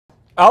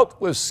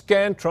Out with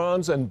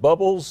Scantrons and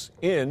bubbles,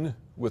 in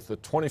with the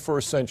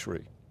 21st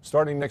century.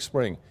 Starting next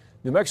spring,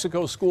 New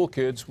Mexico school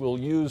kids will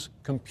use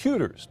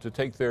computers to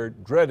take their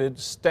dreaded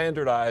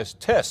standardized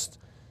tests.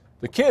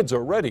 The kids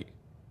are ready,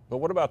 but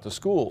what about the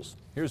schools?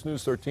 Here's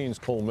News 13's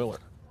Cole Miller.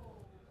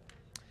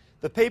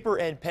 The paper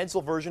and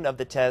pencil version of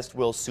the test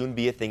will soon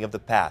be a thing of the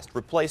past,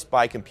 replaced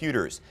by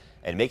computers.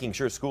 And making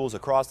sure schools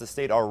across the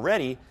state are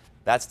ready,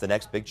 that's the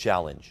next big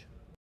challenge.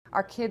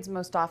 Our kids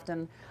most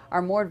often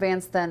are more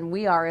advanced than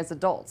we are as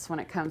adults when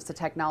it comes to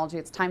technology.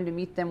 It's time to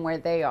meet them where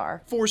they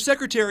are. For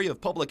Secretary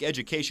of Public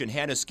Education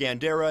Hannah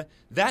Scandera,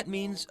 that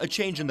means a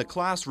change in the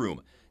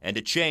classroom and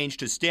a change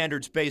to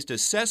standards-based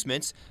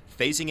assessments,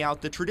 phasing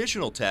out the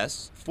traditional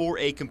tests for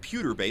a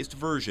computer-based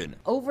version.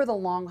 Over the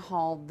long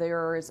haul,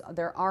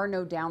 there are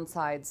no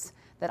downsides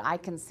that I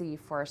can see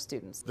for our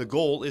students. The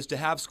goal is to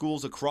have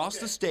schools across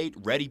the state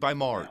ready by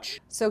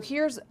March. So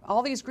here's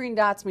all these green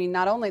dots mean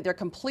not only they're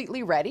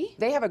completely ready,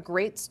 they have a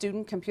great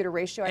student computer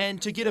ratio.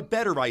 And to get a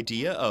better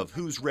idea of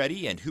who's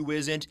ready and who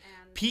isn't,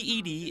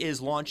 PED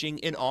is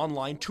launching an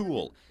online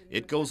tool.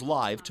 It goes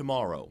live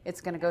tomorrow.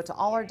 It's going to go to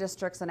all our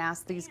districts and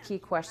ask these key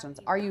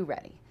questions. Are you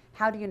ready?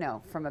 How do you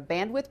know? From a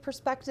bandwidth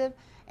perspective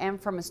and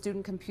from a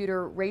student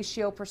computer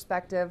ratio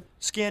perspective.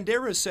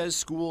 Scandera says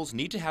schools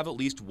need to have at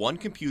least one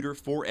computer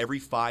for every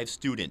 5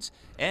 students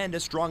and a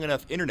strong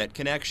enough internet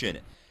connection.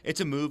 It's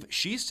a move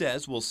she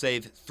says will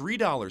save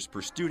 $3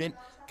 per student,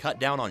 cut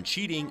down on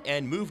cheating,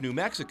 and move New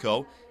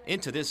Mexico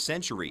into this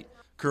century.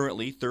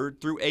 Currently, 3rd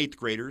through 8th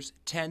graders,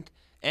 10th,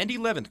 and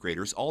 11th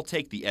graders all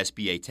take the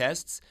SBA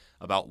tests,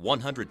 about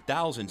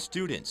 100,000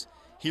 students.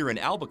 Here in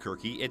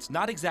Albuquerque, it's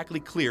not exactly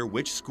clear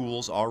which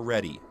schools are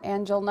ready.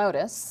 And you'll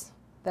notice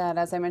that,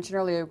 as I mentioned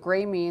earlier,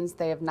 gray means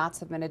they have not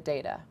submitted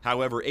data.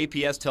 However,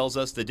 APS tells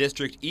us the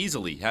district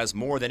easily has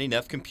more than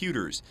enough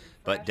computers.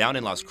 But down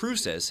in Las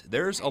Cruces,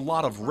 there's a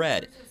lot of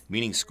red,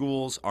 meaning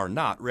schools are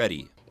not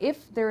ready.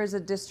 If there is a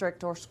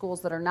district or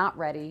schools that are not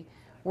ready,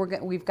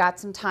 we've got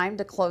some time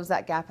to close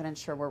that gap and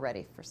ensure we're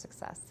ready for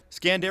success.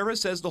 Scandera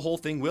says the whole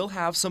thing will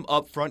have some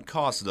upfront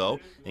costs, though,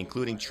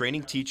 including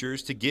training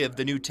teachers to give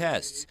the new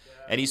tests.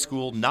 Any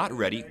school not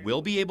ready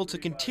will be able to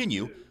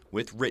continue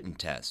with written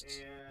tests.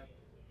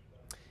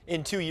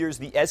 In 2 years,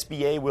 the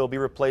SBA will be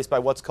replaced by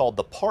what's called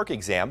the Park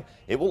exam.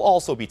 It will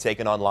also be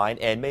taken online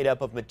and made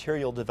up of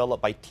material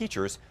developed by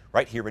teachers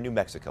right here in New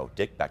Mexico.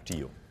 Dick, back to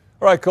you.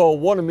 All right, Cole,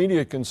 one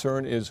immediate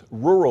concern is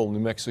rural New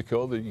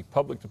Mexico. The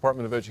Public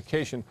Department of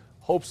Education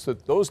hopes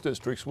that those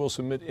districts will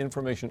submit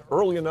information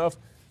early enough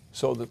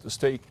so that the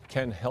state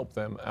can help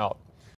them out.